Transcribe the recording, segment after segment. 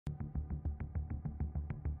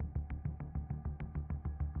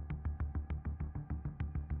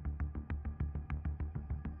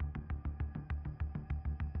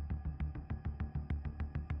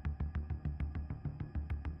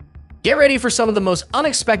Get ready for some of the most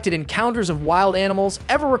unexpected encounters of wild animals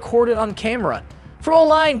ever recorded on camera. From a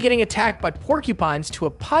lion getting attacked by porcupines to a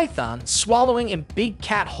python swallowing a big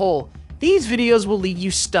cat whole, these videos will leave you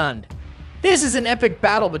stunned. This is an epic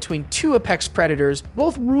battle between two apex predators,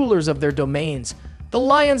 both rulers of their domains. The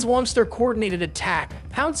lions launched their coordinated attack,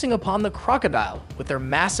 pouncing upon the crocodile with their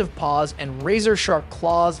massive paws and razor-sharp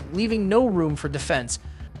claws, leaving no room for defense.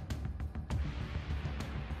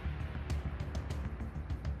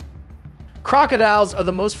 Crocodiles are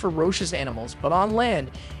the most ferocious animals, but on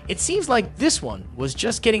land, it seems like this one was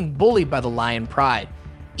just getting bullied by the lion pride.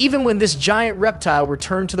 Even when this giant reptile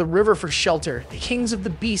returned to the river for shelter, the kings of the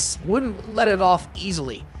beasts wouldn't let it off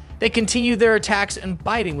easily. They continued their attacks and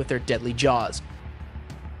biting with their deadly jaws.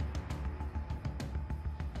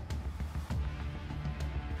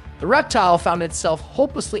 The reptile found itself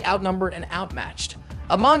hopelessly outnumbered and outmatched.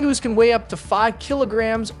 A mongoose can weigh up to 5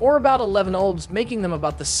 kilograms or about 11 olbs, making them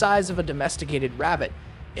about the size of a domesticated rabbit.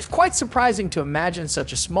 It's quite surprising to imagine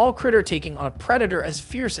such a small critter taking on a predator as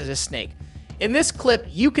fierce as a snake. In this clip,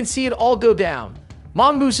 you can see it all go down.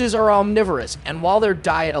 Mongooses are omnivorous, and while their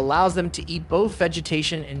diet allows them to eat both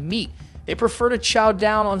vegetation and meat, they prefer to chow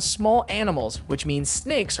down on small animals, which means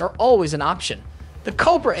snakes are always an option. The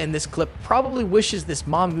cobra in this clip probably wishes this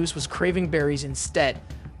mongoose was craving berries instead.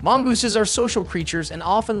 Mongooses are social creatures and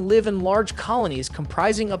often live in large colonies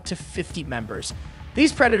comprising up to 50 members.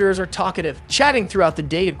 These predators are talkative, chatting throughout the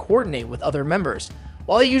day to coordinate with other members.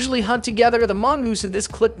 While they usually hunt together, the mongoose in this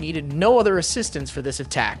clip needed no other assistance for this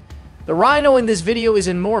attack. The rhino in this video is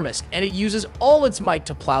enormous, and it uses all its might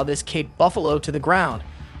to plow this Cape buffalo to the ground.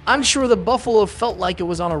 I'm sure the buffalo felt like it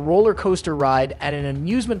was on a roller coaster ride at an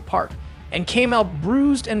amusement park and came out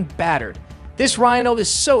bruised and battered. This rhino is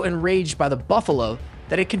so enraged by the buffalo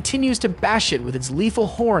that it continues to bash it with its lethal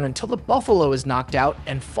horn until the buffalo is knocked out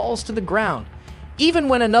and falls to the ground. Even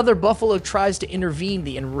when another buffalo tries to intervene,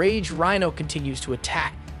 the enraged rhino continues to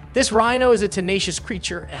attack. This rhino is a tenacious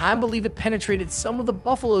creature, and I believe it penetrated some of the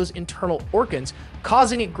buffalo's internal organs,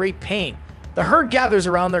 causing it great pain. The herd gathers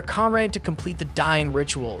around their comrade to complete the dying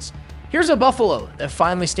rituals. Here's a buffalo that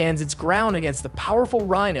finally stands its ground against the powerful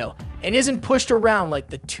rhino and isn't pushed around like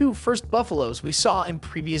the two first buffaloes we saw in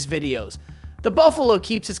previous videos. The buffalo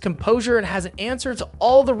keeps its composure and has an answer to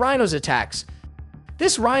all the rhino's attacks.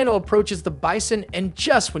 This rhino approaches the bison, and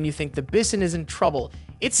just when you think the bison is in trouble,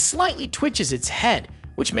 it slightly twitches its head,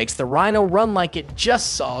 which makes the rhino run like it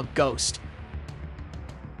just saw a ghost.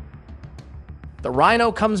 The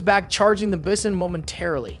rhino comes back charging the bison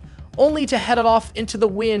momentarily, only to head it off into the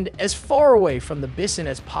wind as far away from the bison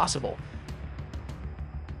as possible.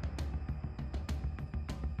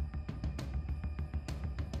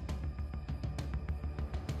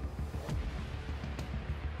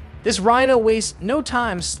 This rhino wastes no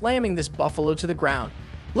time slamming this buffalo to the ground.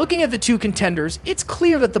 Looking at the two contenders, it's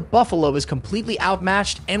clear that the buffalo is completely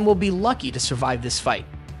outmatched and will be lucky to survive this fight.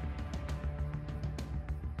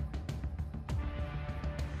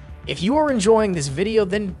 If you are enjoying this video,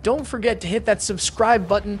 then don't forget to hit that subscribe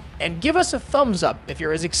button and give us a thumbs up if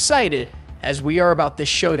you're as excited as we are about this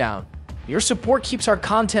showdown. Your support keeps our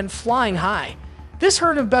content flying high. This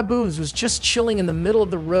herd of baboons was just chilling in the middle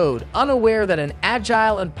of the road, unaware that an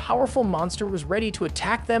agile and powerful monster was ready to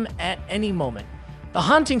attack them at any moment. The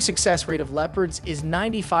hunting success rate of leopards is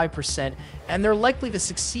 95%, and they're likely to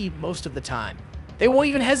succeed most of the time. They won't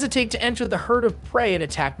even hesitate to enter the herd of prey and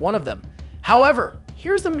attack one of them. However,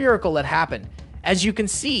 here's the miracle that happened. As you can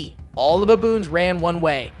see, all the baboons ran one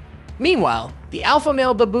way. Meanwhile, the alpha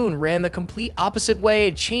male baboon ran the complete opposite way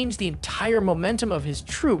and changed the entire momentum of his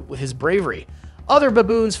troop with his bravery. Other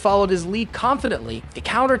baboons followed his lead confidently to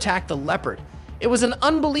counterattack the leopard. It was an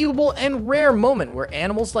unbelievable and rare moment where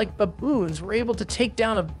animals like baboons were able to take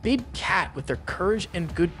down a big cat with their courage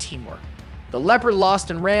and good teamwork. The leopard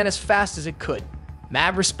lost and ran as fast as it could.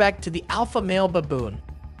 Mad respect to the alpha male baboon.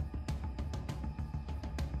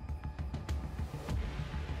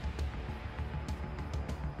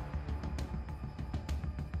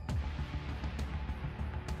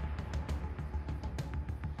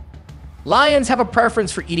 Lions have a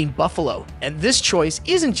preference for eating buffalo, and this choice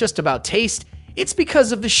isn't just about taste, it's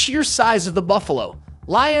because of the sheer size of the buffalo.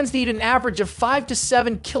 Lions need an average of 5 to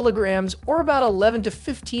 7 kilograms or about 11 to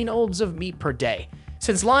 15 olbs of meat per day.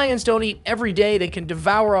 Since lions don't eat every day, they can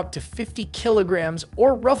devour up to 50 kilograms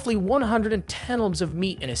or roughly 110 olbs of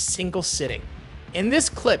meat in a single sitting. In this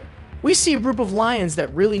clip, we see a group of lions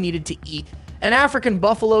that really needed to eat. An African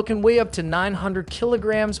buffalo can weigh up to 900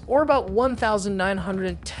 kilograms or about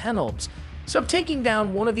 1,910 olbs, so taking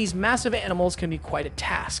down one of these massive animals can be quite a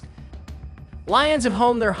task. Lions have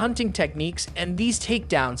honed their hunting techniques, and these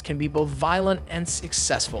takedowns can be both violent and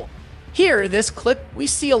successful. Here, in this clip, we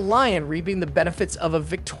see a lion reaping the benefits of a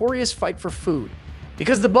victorious fight for food.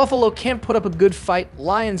 Because the buffalo can't put up a good fight,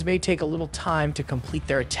 lions may take a little time to complete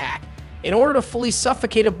their attack. In order to fully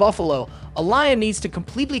suffocate a buffalo, a lion needs to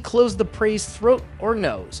completely close the prey's throat or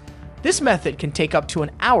nose. This method can take up to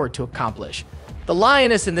an hour to accomplish. The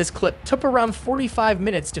lioness in this clip took around 45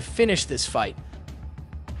 minutes to finish this fight.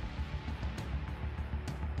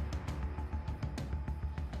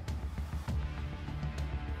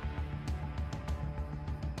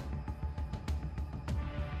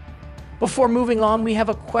 Before moving on, we have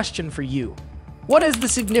a question for you. What is the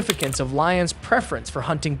significance of lions' preference for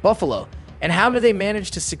hunting buffalo, and how do they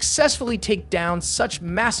manage to successfully take down such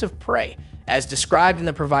massive prey, as described in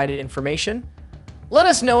the provided information? Let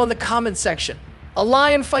us know in the comments section. A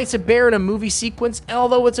lion fights a bear in a movie sequence, and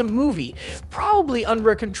although it's a movie, probably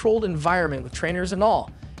under a controlled environment with trainers and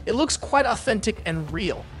all, it looks quite authentic and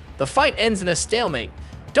real. The fight ends in a stalemate.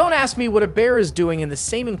 Don't ask me what a bear is doing in the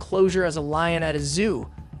same enclosure as a lion at a zoo,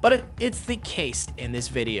 but it's the case in this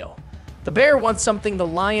video. The bear wants something the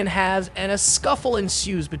lion has, and a scuffle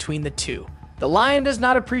ensues between the two. The lion does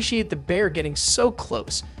not appreciate the bear getting so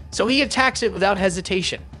close, so he attacks it without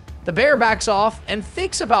hesitation. The bear backs off and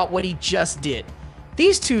thinks about what he just did.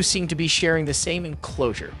 These two seem to be sharing the same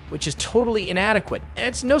enclosure, which is totally inadequate, and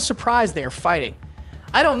it's no surprise they are fighting.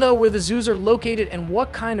 I don't know where the zoos are located and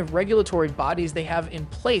what kind of regulatory bodies they have in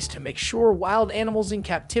place to make sure wild animals in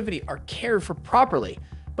captivity are cared for properly,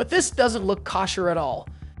 but this doesn't look kosher at all.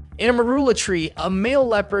 In a marula tree, a male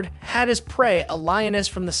leopard had his prey. A lioness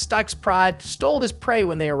from the Styx pride stole his prey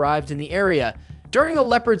when they arrived in the area. During the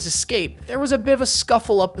leopard's escape, there was a bit of a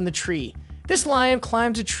scuffle up in the tree. This lion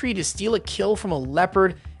climbs a tree to steal a kill from a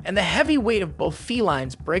leopard, and the heavy weight of both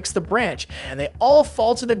felines breaks the branch, and they all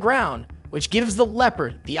fall to the ground, which gives the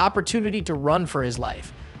leopard the opportunity to run for his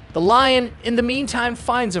life. The lion, in the meantime,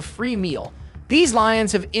 finds a free meal. These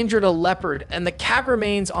lions have injured a leopard, and the cat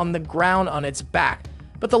remains on the ground on its back,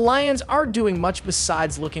 but the lions aren't doing much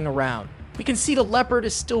besides looking around. We can see the leopard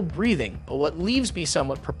is still breathing, but what leaves me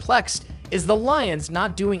somewhat perplexed is the lion's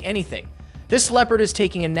not doing anything. This leopard is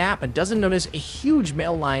taking a nap and doesn't notice a huge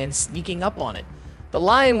male lion sneaking up on it. The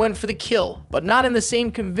lion went for the kill, but not in the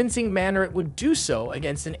same convincing manner it would do so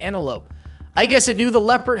against an antelope. I guess it knew the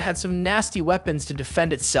leopard had some nasty weapons to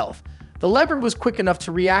defend itself. The leopard was quick enough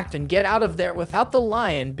to react and get out of there without the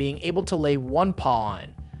lion being able to lay one paw on it.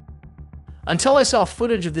 Until I saw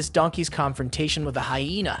footage of this donkey's confrontation with a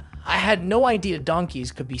hyena, I had no idea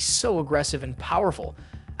donkeys could be so aggressive and powerful.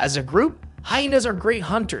 As a group, hyenas are great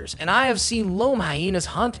hunters, and I have seen lone hyenas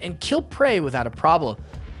hunt and kill prey without a problem,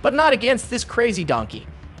 but not against this crazy donkey.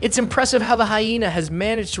 It's impressive how the hyena has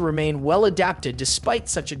managed to remain well adapted despite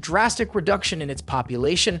such a drastic reduction in its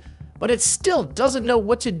population, but it still doesn't know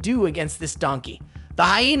what to do against this donkey. The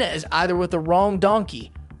hyena is either with the wrong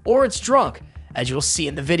donkey, or it's drunk, as you'll see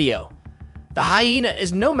in the video. The hyena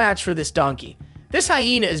is no match for this donkey. This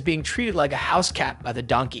hyena is being treated like a house cat by the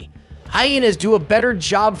donkey. Hyenas do a better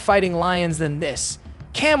job fighting lions than this.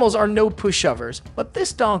 Camels are no pushovers, but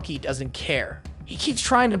this donkey doesn't care. He keeps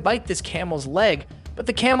trying to bite this camel's leg, but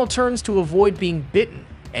the camel turns to avoid being bitten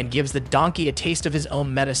and gives the donkey a taste of his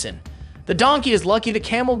own medicine. The donkey is lucky the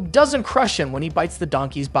camel doesn't crush him when he bites the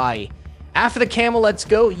donkey's body. After the camel lets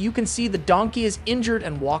go, you can see the donkey is injured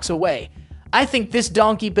and walks away. I think this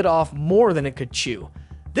donkey bit off more than it could chew.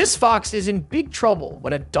 This fox is in big trouble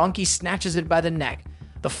when a donkey snatches it by the neck.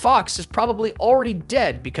 The fox is probably already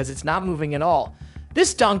dead because it's not moving at all.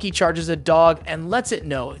 This donkey charges a dog and lets it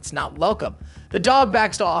know it's not welcome. The dog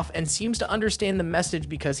backs off and seems to understand the message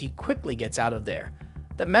because he quickly gets out of there.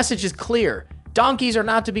 The message is clear. Donkeys are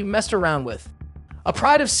not to be messed around with. A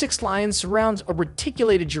pride of 6 lions surrounds a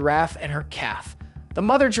reticulated giraffe and her calf. The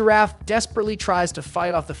mother giraffe desperately tries to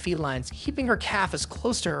fight off the felines, keeping her calf as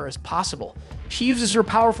close to her as possible. She uses her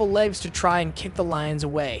powerful legs to try and kick the lions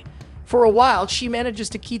away. For a while, she manages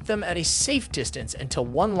to keep them at a safe distance until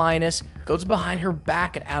one lioness goes behind her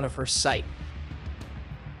back and out of her sight.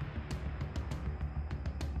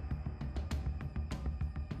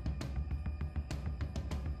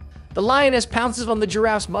 The lioness pounces on the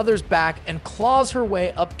giraffe's mother's back and claws her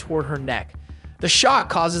way up toward her neck. The shock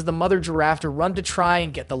causes the mother giraffe to run to try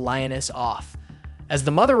and get the lioness off. As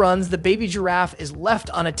the mother runs, the baby giraffe is left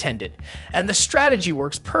unattended, and the strategy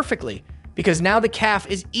works perfectly, because now the calf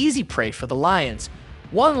is easy prey for the lions.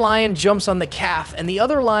 One lion jumps on the calf, and the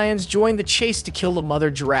other lions join the chase to kill the mother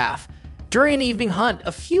giraffe. During an evening hunt,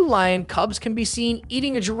 a few lion cubs can be seen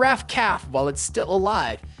eating a giraffe calf while it's still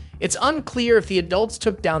alive. It's unclear if the adults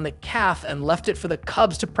took down the calf and left it for the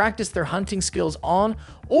cubs to practice their hunting skills on,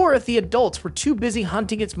 or if the adults were too busy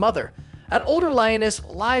hunting its mother. An older lioness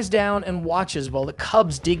lies down and watches while the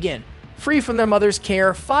cubs dig in. Free from their mother's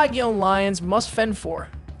care, 5 young lions must fend for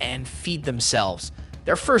and feed themselves.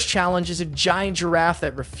 Their first challenge is a giant giraffe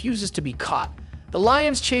that refuses to be caught. The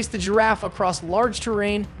lions chase the giraffe across large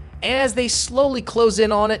terrain, and as they slowly close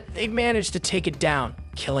in on it, they manage to take it down,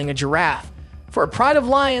 killing a giraffe. For a pride of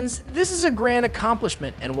lions, this is a grand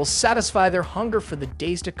accomplishment and will satisfy their hunger for the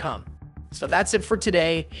days to come. So that's it for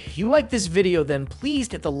today. If you like this video, then please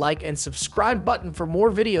hit the like and subscribe button for more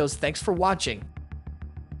videos. Thanks for watching.